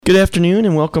Good afternoon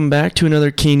and welcome back to another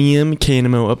KNEM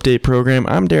KNMO update program.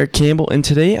 I'm Derek Campbell and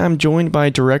today I'm joined by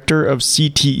Director of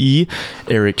CTE,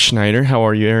 Eric Schneider. How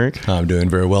are you, Eric? I'm doing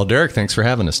very well, Derek. Thanks for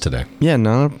having us today. Yeah,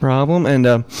 not a problem.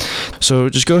 And so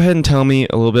just go ahead and tell me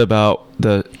a little bit about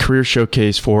the Career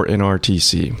Showcase for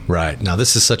NRTC. Right. Now,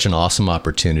 this is such an awesome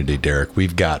opportunity, Derek.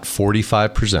 We've got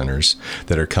 45 presenters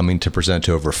that are coming to present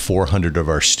to over 400 of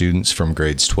our students from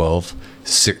grades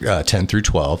 10 through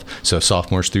 12, so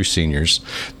sophomores through seniors.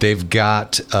 They've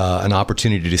got an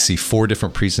opportunity to see 4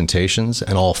 different presentations,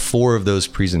 and all 4 of those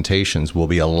presentations will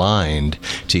be aligned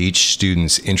to each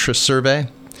student's interest survey.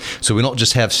 So we don't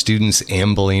just have students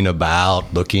ambling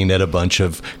about looking at a bunch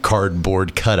of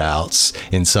cardboard cutouts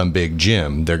in some big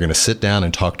gym. They're going to sit down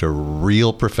and talk to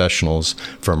real professionals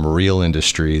from real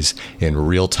industries in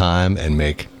real time and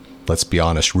make, let's be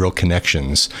honest, real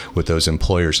connections with those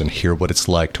employers and hear what it's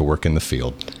like to work in the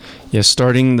field. Yes,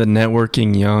 starting the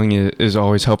networking young is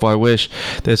always helpful. I wish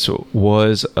this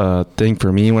was a thing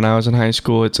for me when I was in high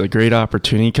school. It's a great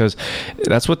opportunity because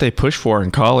that's what they push for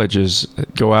in college is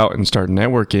go out and start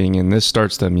networking, and this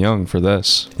starts them young for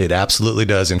this. It absolutely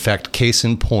does. In fact, case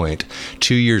in point,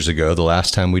 2 years ago, the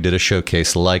last time we did a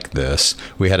showcase like this,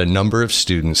 we had a number of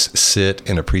students sit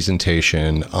in a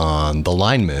presentation on the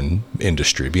lineman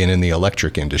industry, being in the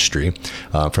electric industry,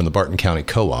 from the Barton County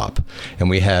Co-op. And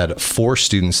we had 4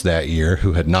 students that year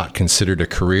who had not considered a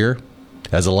career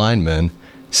as a lineman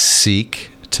seek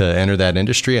to enter that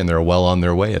industry, and they're well on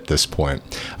their way at this point.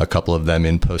 A couple of them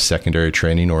in post-secondary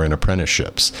training or in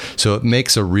apprenticeships. So it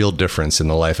makes a real difference in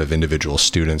the life of individual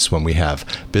students when we have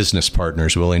business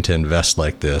partners willing to invest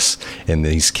like this in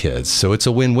these kids. So it's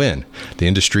a win-win. The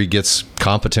industry gets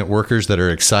competent workers that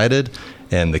are excited,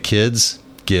 and the kids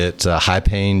get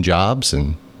high-paying jobs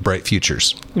and bright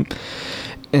futures.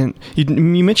 And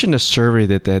you mentioned a survey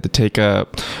that they had to take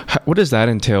up. What does that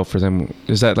entail for them?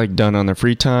 Is that like done on their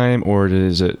free time, or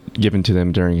is it given to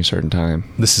them during a certain time?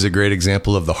 This is a great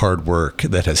example of the hard work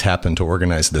that has happened to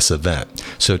organize this event.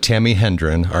 So Tammy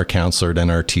Hendren, our counselor at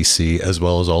NRTC, as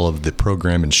well as all of the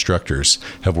program instructors,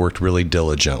 have worked really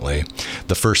diligently.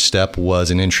 The first step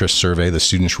was an interest survey, the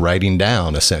students writing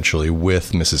down essentially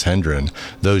with Mrs. Hendren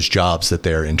those jobs that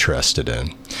they're interested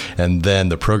in. And then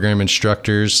the program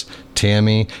instructors,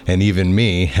 Tammy, and even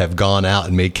me have gone out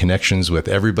and made connections with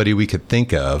everybody we could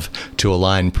think of to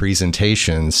align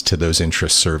presentations to those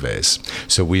interest surveys.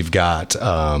 So we've got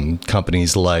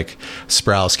companies like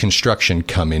Sprouse Construction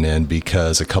coming in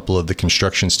because a couple of the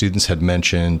construction students had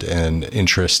mentioned an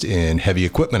interest in heavy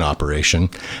equipment operation.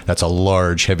 That's a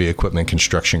large heavy equipment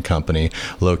construction company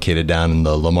located down in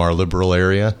the Lamar Liberal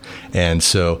area. And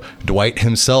so Dwight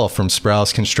himself from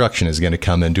Sprouse Construction is going to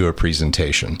come and do a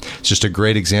presentation. It's just a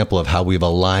great example of how we've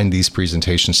aligned these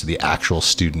presentations to the actual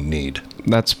student need.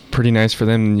 That's pretty nice for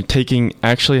them. Getting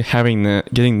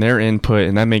their input,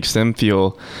 and that makes them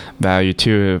feel valued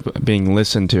too, of being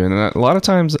listened to. And a lot of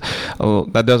times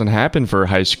that doesn't happen for a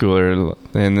high schooler,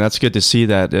 and that's good to see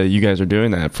that you guys are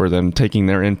doing that for them, taking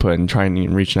their input and trying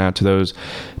and reaching out to those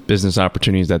business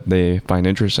opportunities that they find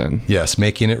interest in. Yes,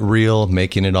 making it real,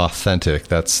 making it authentic.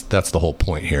 That's the whole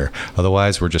point here.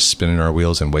 Otherwise, we're just spinning our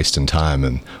wheels and wasting time,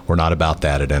 and we're not about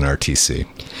that at NRTC.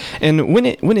 And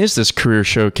when is this career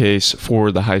showcase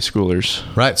for the high schoolers?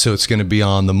 Right, so it's going to be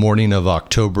on the morning of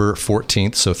October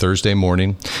 14th, so Thursday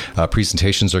morning.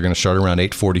 Presentations are going to start around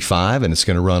 8:45, and it's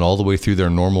going to run all the way through their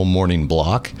normal morning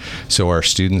block. So our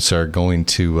students are going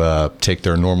to take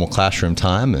their normal classroom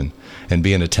time and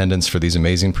be in attendance for these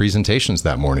amazing presentations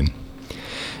that morning.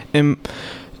 And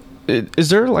is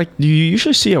there do you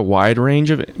usually see a wide range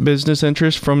of business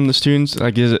interest from the students?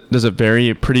 Does it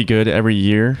vary pretty good every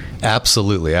year?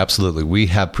 Absolutely. We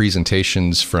have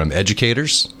presentations from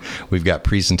educators. We've got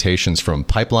presentations from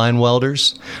pipeline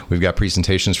welders. We've got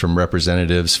presentations from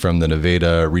representatives from the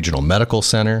Nevada Regional Medical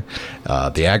Center,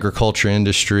 the agriculture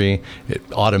industry,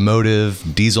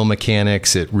 automotive, diesel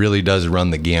mechanics. It really does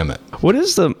run the gamut. What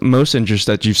is the most interest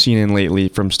that you've seen in lately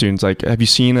from students? Have you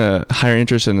seen a higher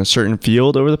interest in a certain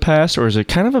field over the past, or is it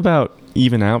kind of about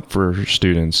even out for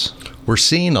students? We're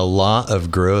seeing a lot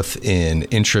of growth in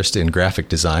interest in graphic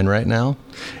design right now,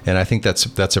 and I think that's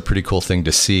a pretty cool thing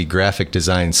to see. Graphic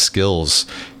design skills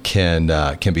can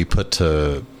be brought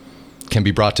to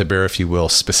bear, if you will,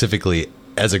 specifically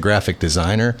as a graphic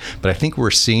designer, but I think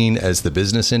we're seeing as the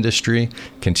business industry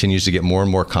continues to get more and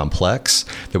more complex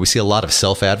that we see a lot of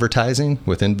self-advertising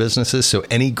within businesses. So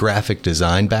any graphic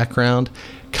design background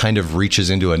kind of reaches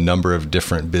into a number of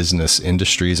different business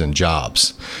industries and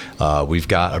jobs. We've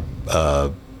got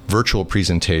a virtual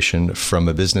presentation from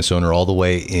a business owner all the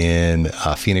way in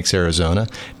Phoenix, Arizona.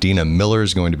 Dina Miller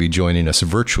is going to be joining us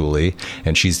virtually,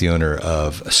 and she's the owner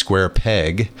of Square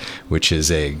Peg, which is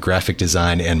a graphic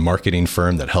design and marketing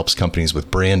firm that helps companies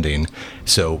with branding.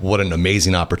 So what an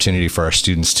amazing opportunity for our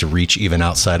students to reach even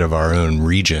outside of our own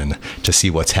region to see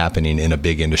what's happening in a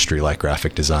big industry like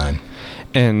graphic design.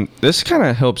 And this kind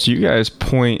of helps you guys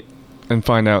point and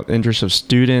find out the interests of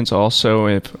students also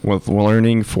with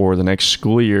learning for the next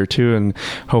school year too, and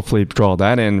hopefully draw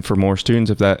that in for more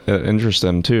students if that interests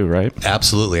them too, right?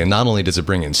 Absolutely. And not only does it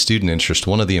bring in student interest,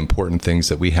 one of the important things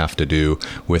that we have to do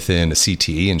within a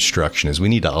CTE instruction is we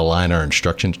need to align our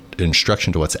instruction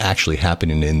to what's actually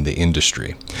happening in the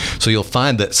industry. So you'll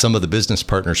find that some of the business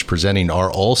partners presenting are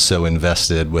also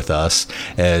invested with us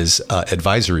as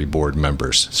advisory board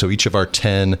members. So each of our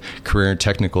 10 career and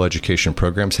technical education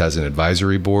programs has an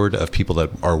advisory board of people that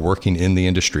are working in the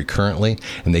industry currently,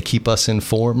 and they keep us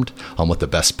informed on what the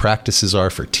best practices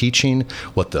are for teaching,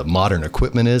 what the modern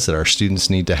equipment is that our students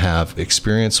need to have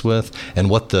experience with, and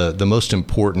what the most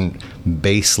important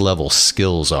base level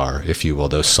skills are, if you will,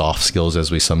 those soft skills,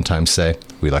 as we sometimes say.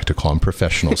 We like to call them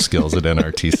professional skills at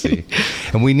NRTC.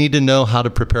 And we need to know how to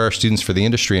prepare our students for the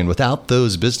industry. And without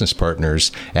those business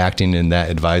partners acting in that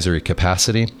advisory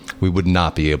capacity, we would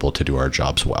not be able to do our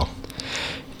jobs well.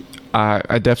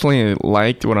 I definitely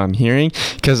liked what I'm hearing,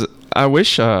 because I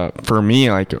wish for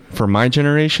me, like for my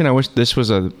generation, I wish this was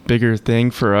a bigger thing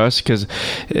for us, because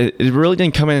it really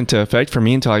didn't come into effect for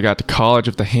me until I got to college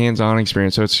with the hands-on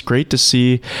experience. So it's great to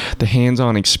see the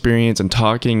hands-on experience and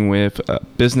talking with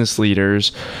business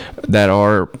leaders that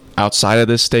are outside of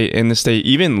this state, in the state,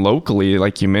 even locally,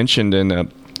 like you mentioned,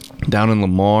 down in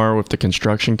Lamar with the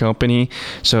construction company.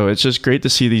 So it's just great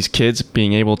to see these kids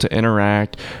being able to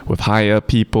interact with high up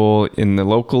people in the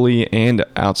locally and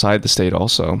outside the state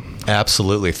also.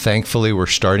 Absolutely. Thankfully, we're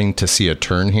starting to see a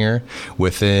turn here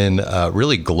within,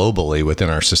 really globally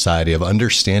within our society, of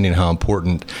understanding how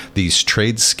important these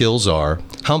trade skills are,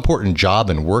 how important job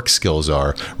and work skills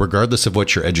are, regardless of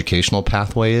what your educational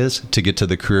pathway is to get to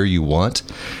the career you want.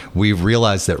 We've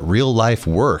realized that real life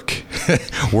work,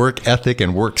 work ethic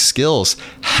and work skills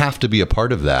have to be a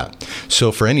part of that.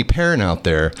 So for any parent out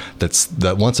there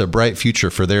that wants a bright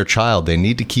future for their child, they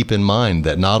need to keep in mind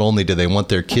that not only do they want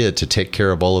their kid to take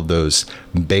care of all of those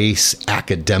base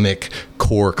academic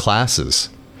core classes,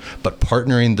 but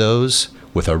partnering those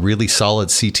with a really solid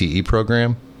CTE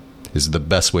program is the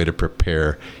best way to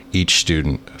prepare each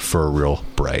student for a real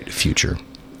bright future.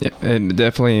 Yeah, it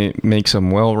definitely makes them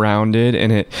well-rounded,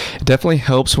 and it definitely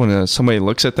helps when somebody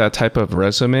looks at that type of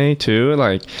resume too.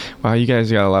 Like, wow, you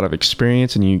guys got a lot of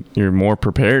experience, and you're more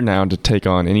prepared now to take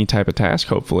on any type of task,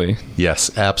 hopefully.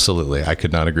 Yes, absolutely. I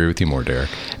could not agree with you more,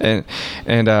 Derek. And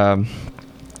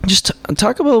just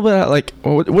talk a little bit about, like,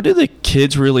 what do the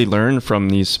kids really learn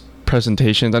from these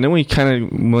presentations? I know we kind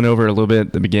of went over a little bit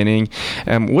at the beginning.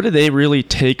 What do they really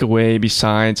take away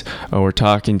besides, oh, we're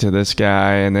talking to this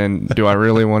guy, and then do I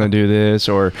really want to do this,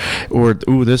 or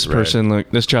ooh, this person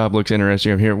this job looks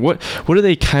interesting over here. What do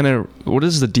they what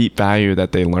is the deep value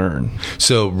that they learn?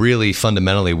 So really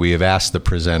fundamentally, we have asked the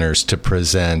presenters to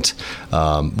present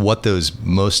what those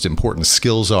most important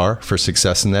skills are for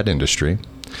success in that industry.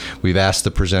 We've asked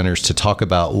the presenters to talk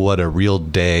about what a real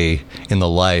day in the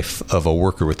life of a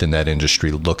worker within that industry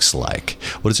looks like.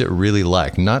 What is it really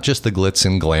like? Not just the glitz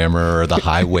and glamour or the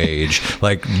high wage.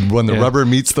 Like when the rubber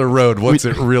meets the road, what's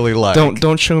it really like?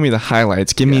 Don't show me the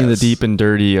highlights. Give me the deep and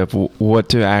dirty of what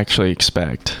to actually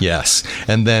expect. Yes.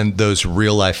 And then those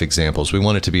real life examples. We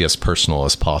want it to be as personal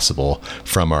as possible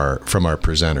from our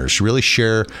presenters. Really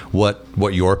share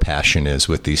what your passion is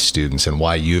with these students and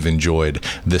why you've enjoyed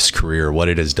this career, what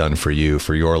it has done for you,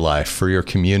 for your life, for your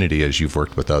community as you've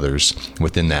worked with others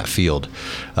within that field.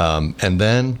 And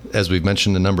then, as we've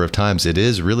mentioned a number of times, it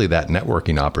is really that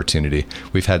networking opportunity.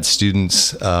 We've had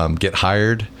students get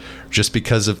hired just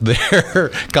because of their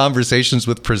conversations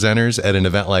with presenters at an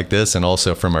event like this, and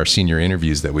also from our senior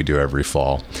interviews that we do every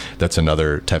fall. That's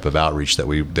another type of outreach that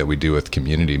we do with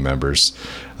community members.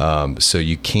 So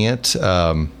you can't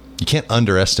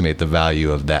underestimate the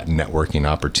value of that networking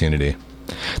opportunity.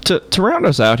 To round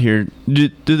us out here, do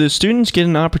the students get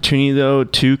an opportunity, though,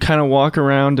 to kind of walk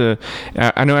around?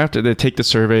 I know after they take the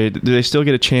survey, do they still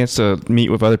get a chance to meet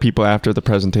with other people after the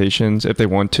presentations, if they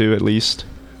want to, at least?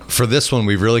 For this one,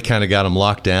 we've really kind of got them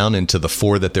locked down into the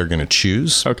 4 that they're going to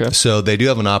choose. Okay. So they do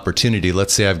have an opportunity.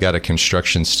 Let's say I've got a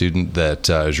construction student that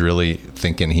is really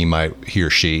thinking he or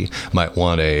she might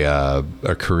want a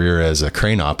career as a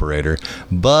crane operator,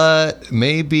 but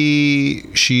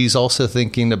maybe she's also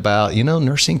thinking about,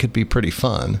 nursing could be pretty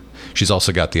fun. She's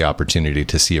also got the opportunity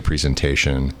to see a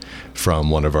presentation from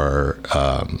one of our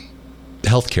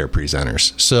healthcare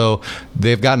presenters. So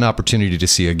they've got an opportunity to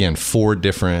see, again, 4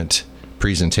 different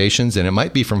presentations, and it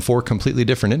might be from 4 completely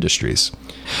different industries.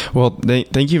 Well,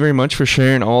 thank you very much for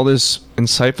sharing all this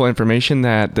insightful information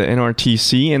that the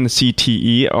NRTC and the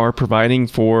CTE are providing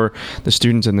for the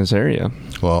students in this area.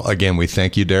 Well, again, we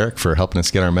thank you, Derek, for helping us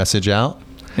get our message out.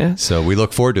 Yeah. So we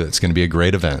look forward to it. It's going to be a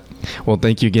great event. Well,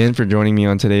 thank you again for joining me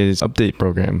on today's update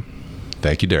program.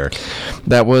 Thank you, Derek.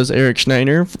 That was Eric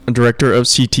Schneider, Director of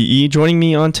CTE, joining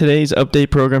me on today's update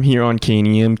program here on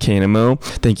KNEM KNMO.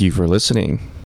 Thank you for listening.